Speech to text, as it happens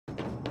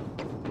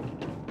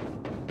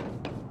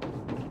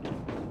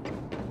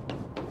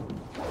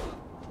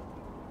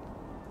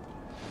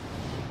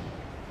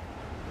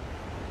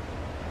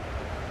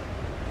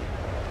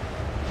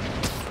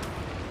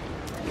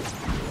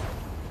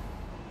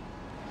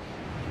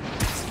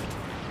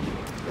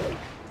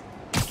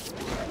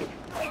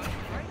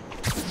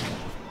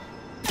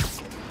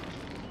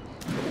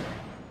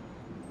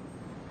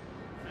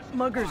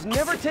muggers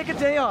never take a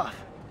day off.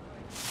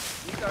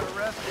 You got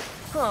arrested.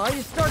 Huh,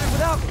 you started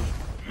without me.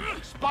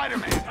 Spider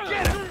Man,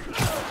 get him!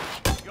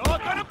 You're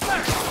gonna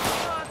play!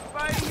 Come on,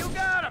 Spidey, you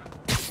got him!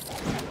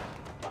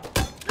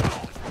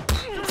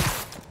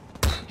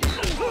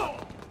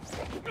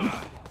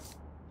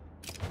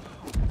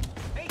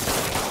 Hey,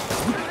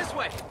 this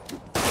way!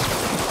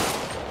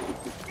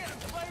 Get him,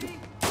 Spidey!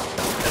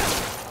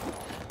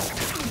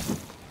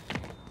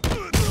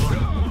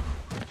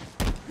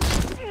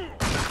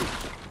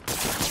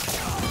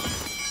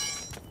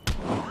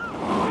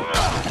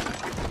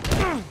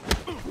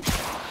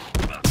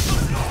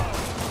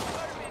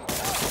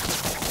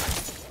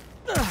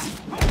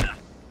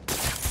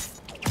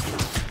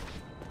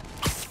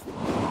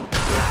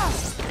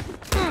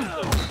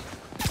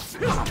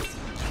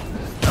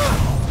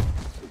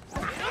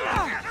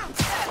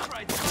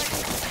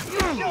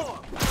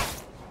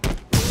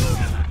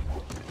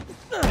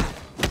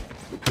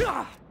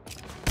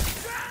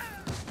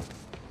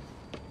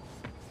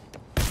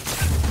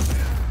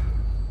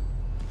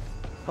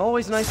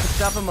 Always nice to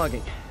stop a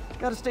mugging.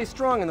 Gotta stay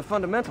strong in the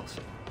fundamentals.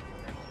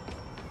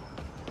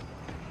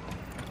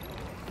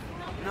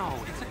 No,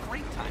 it's a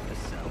great time to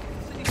sell.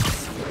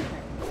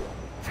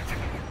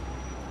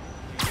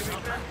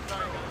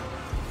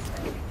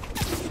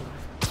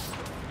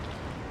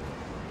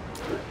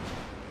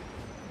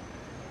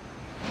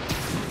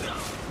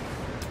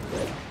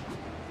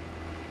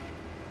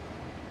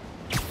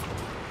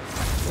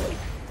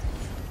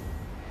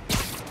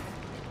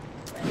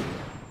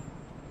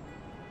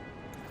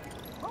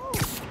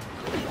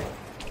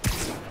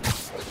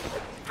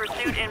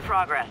 Pursuit in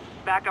progress.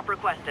 Backup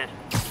requested.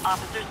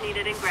 Officers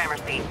needed in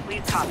Gramercy.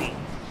 Please copy.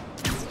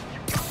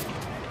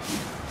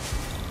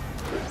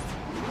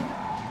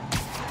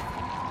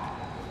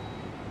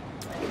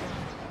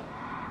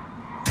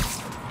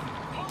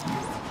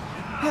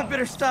 I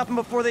better stop them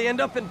before they end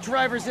up in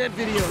driver's ed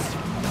videos.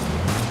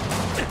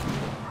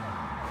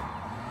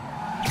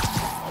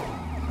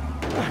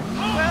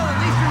 Well, at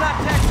least you're not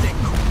texting.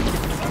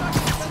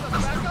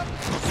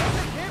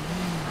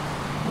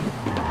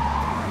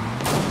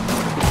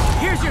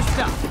 Here's your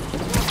stuff.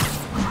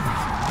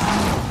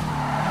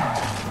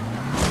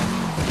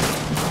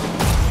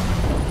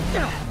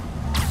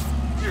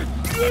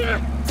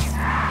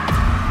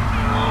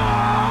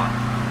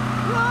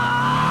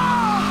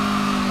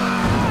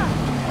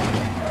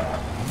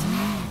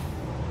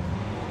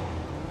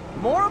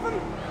 More of them?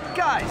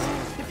 Guys,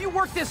 if you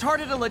worked this hard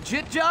at a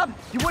legit job,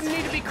 you wouldn't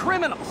need to be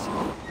criminals.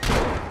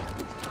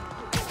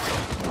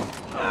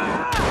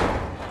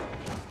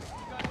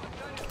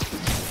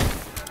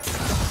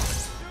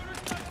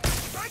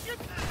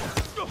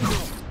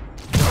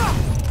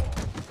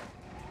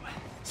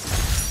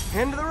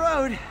 End of the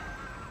road.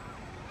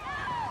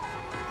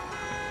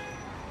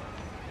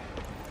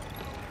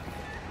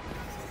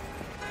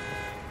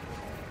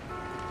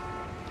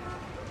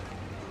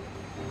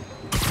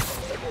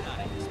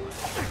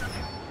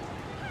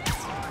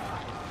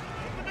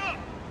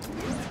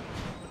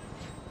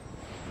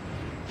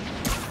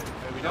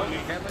 We don't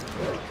need Catholic.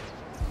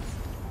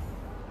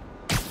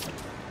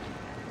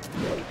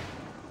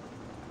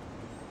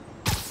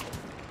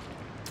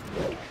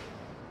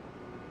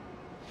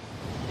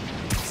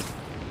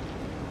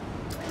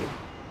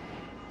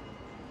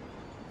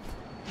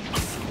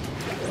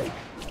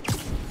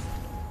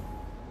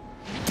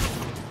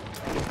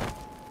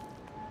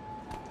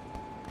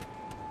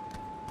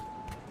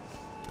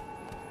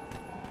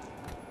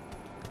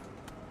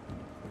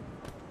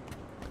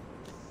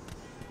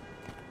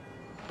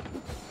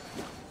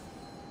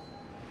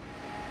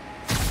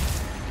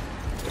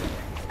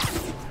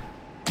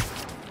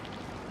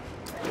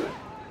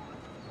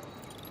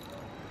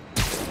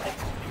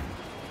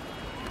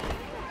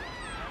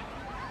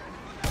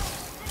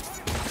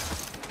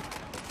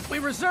 We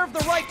reserve the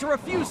right to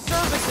refuse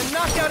service and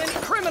knock out any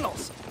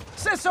criminals.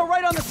 Says so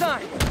right on the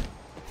sign.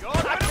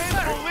 I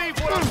can't believe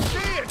what I'm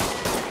seeing!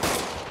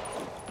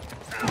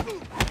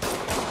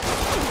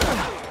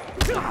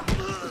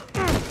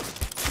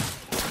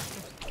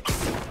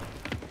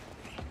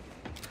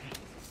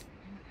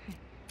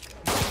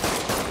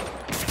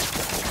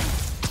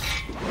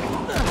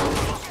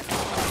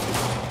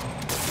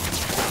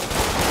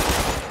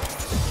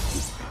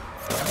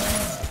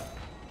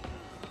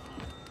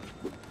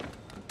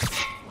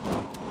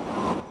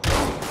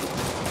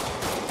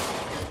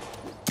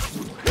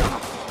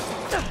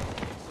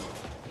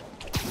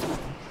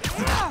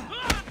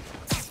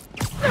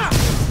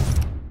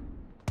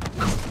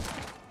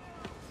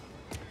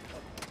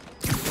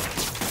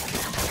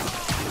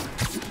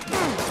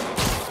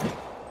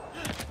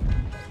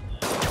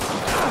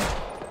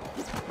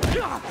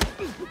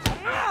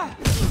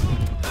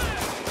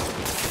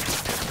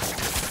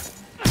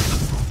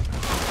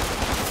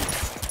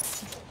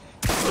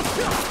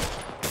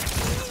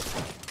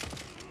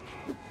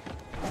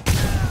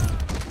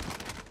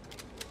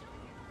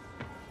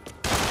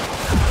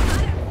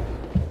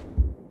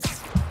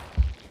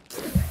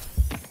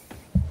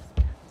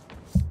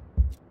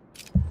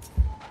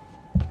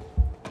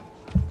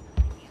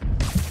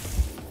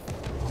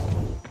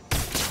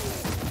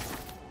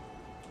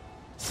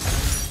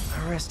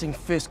 trusting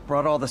Fisk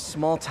brought all the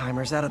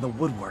small-timers out of the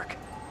woodwork.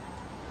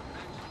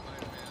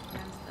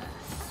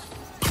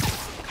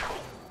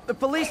 The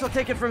police will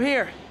take it from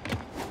here.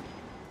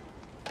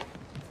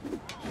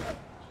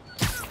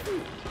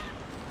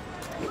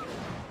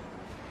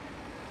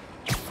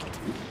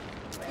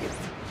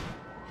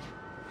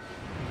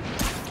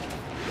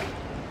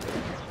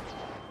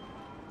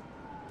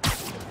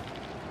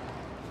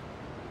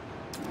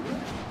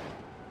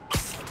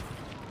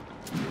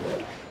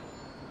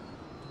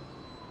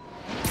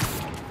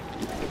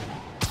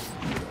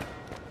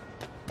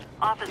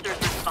 Officers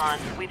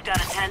respond. We've got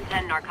a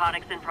 10-10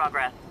 narcotics in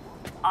progress.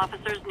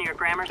 Officers near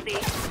Gramercy,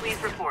 please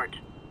report.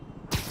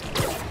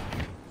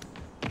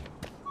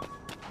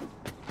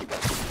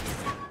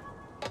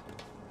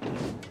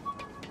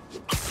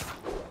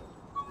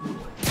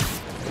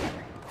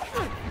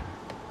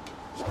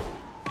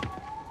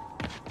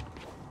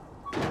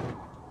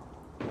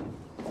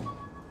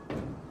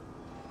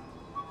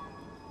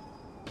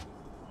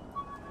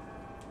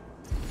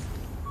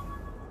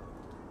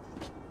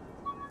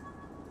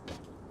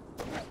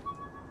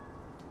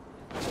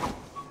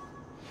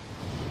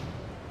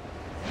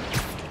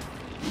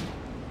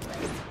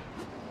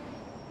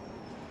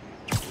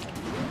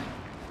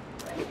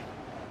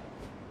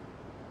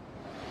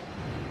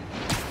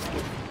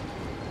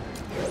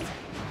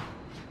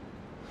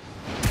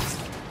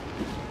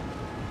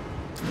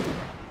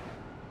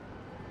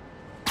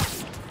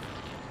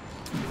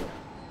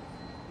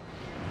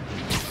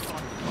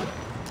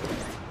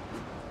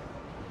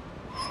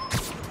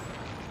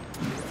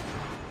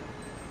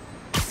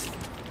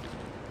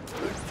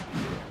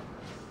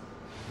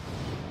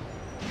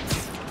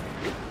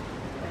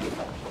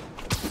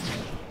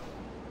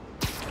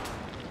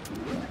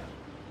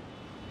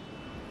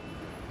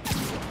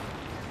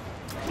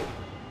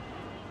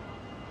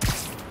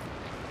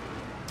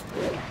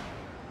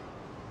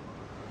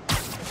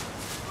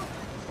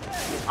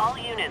 All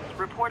units,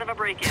 report of a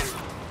break-in.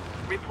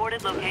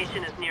 Reported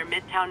location is near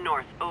Midtown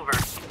North. Over.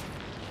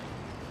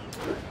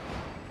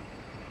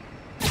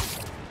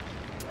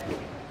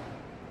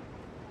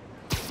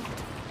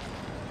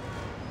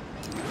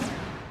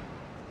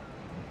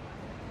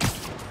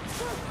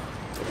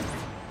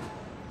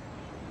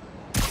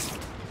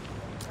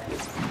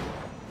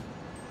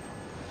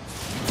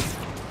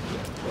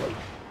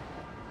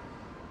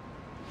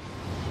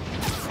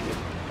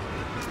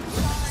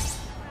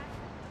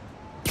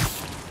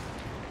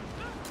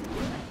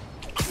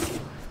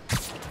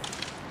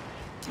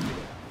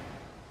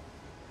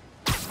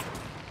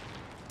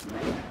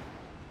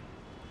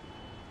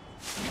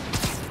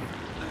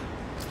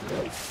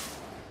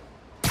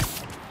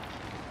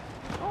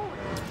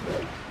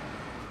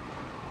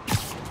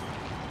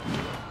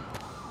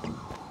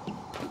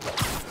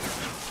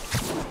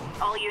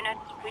 All units,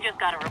 we just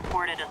got a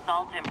reported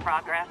assault in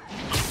progress.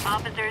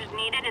 Officers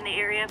needed in the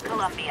area of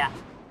Columbia.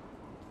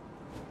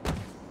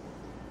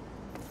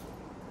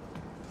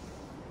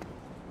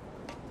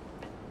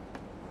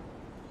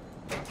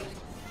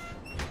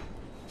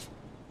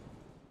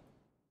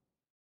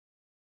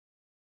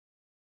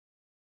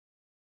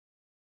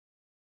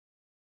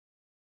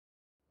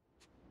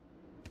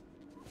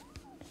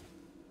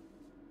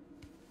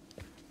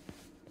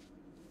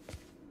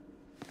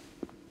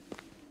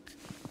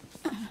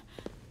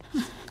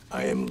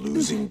 I am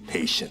losing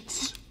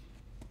patience.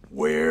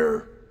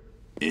 Where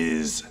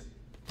is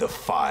the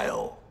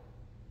file?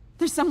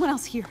 There's someone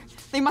else here.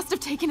 They must have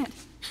taken it.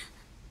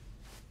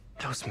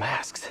 Those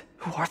masks.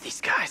 Who are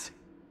these guys?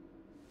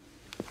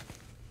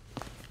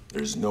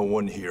 There's no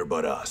one here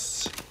but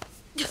us.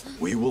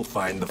 We will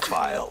find the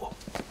file,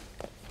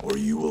 or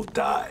you will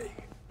die.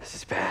 This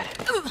is bad.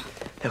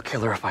 They'll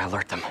kill her if I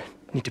alert them.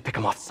 Need to pick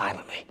them off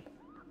silently.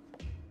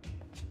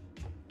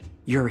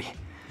 Yuri,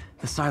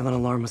 the silent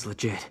alarm was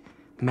legit.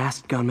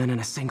 Masked gunmen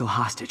and a single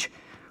hostage.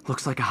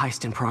 Looks like a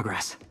heist in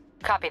progress.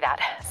 Copy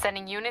that.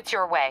 Sending units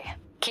your way.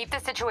 Keep the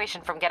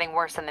situation from getting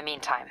worse in the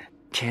meantime.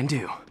 Can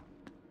do.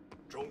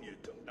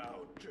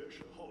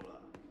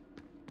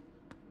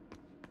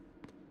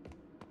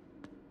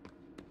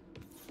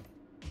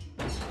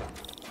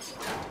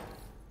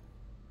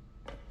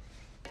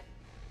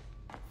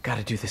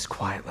 Gotta do this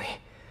quietly.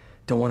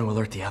 Don't want to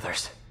alert the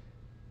others.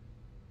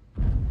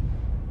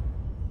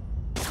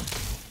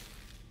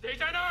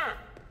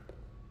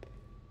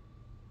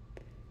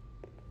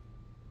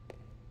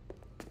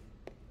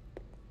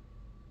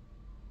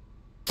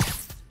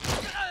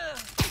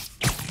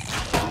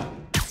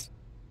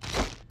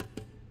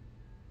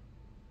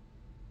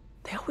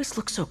 They always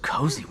look so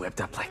cozy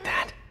whipped up like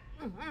that.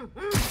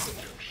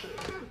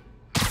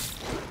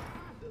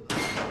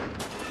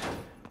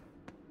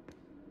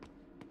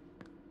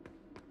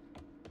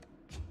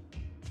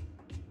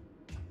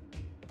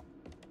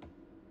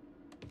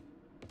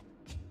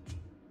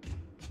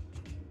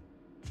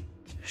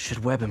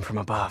 Should web him from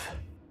above.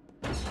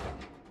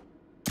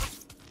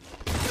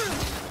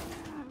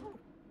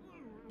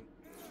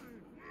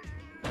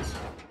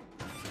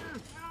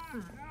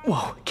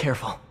 Whoa,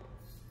 careful.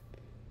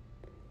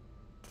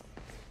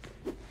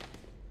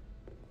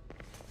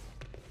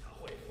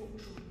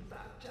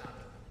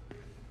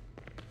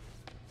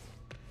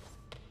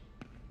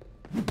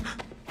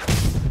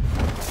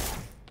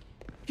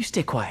 You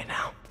stay quiet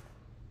now.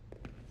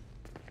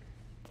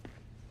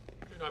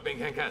 去那边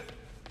看看，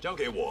交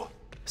给我。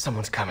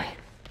 Someone's coming.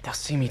 They'll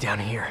see me down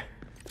here.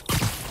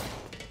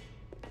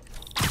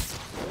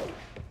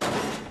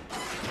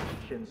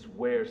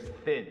 Wears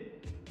thin.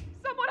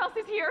 Someone else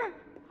is here.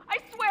 I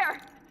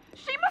swear.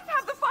 She must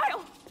have the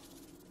file.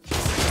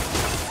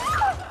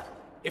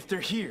 If they're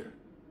here,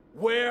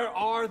 where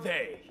are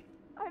they?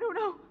 I don't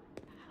know.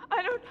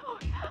 I don't know.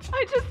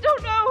 I just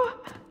don't know.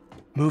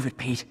 Move it,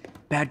 Pete.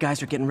 Bad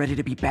guys are getting ready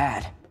to be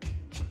bad.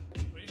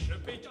 随时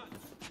备战，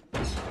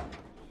指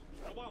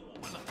望我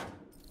们了。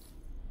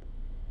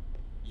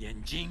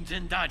眼睛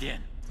睁大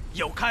点，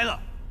有开了。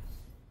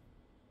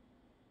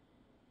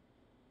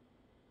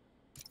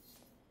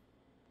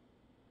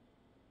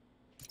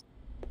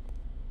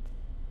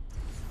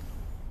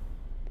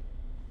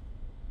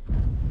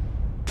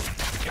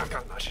 看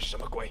看那是什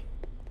么鬼？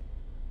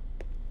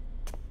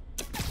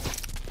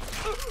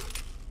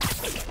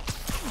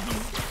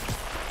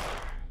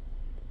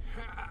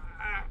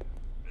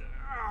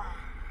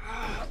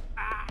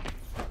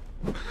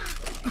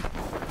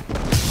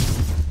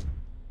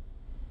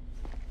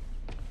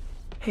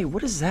 Hey,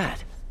 what is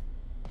that?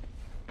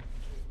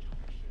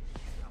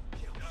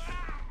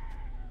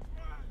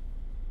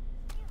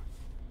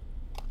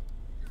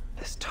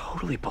 This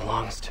totally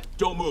belongs to...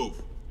 Don't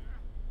move.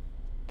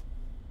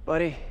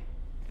 Buddy,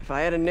 if I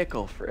had a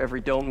nickel for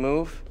every don't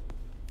move...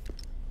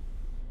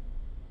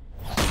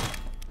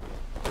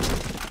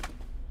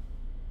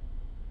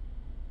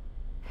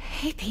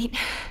 Hey, Pete.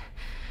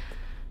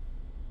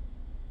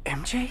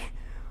 MJ?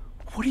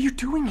 What are you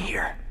doing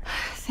here?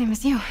 Same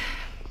as you.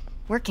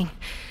 Working.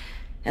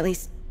 At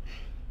least,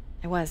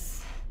 I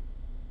was.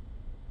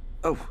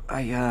 Oh,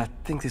 I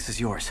think this is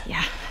yours.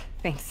 Yeah,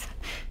 thanks.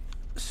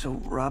 So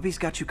Robbie's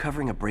got you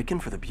covering a break-in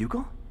for the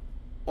Bugle?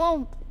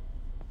 Well,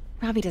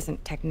 Robbie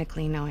doesn't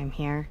technically know I'm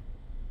here.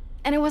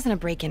 And it wasn't a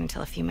break-in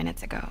until a few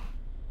minutes ago.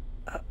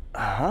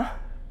 Uh-huh?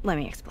 Let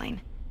me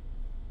explain.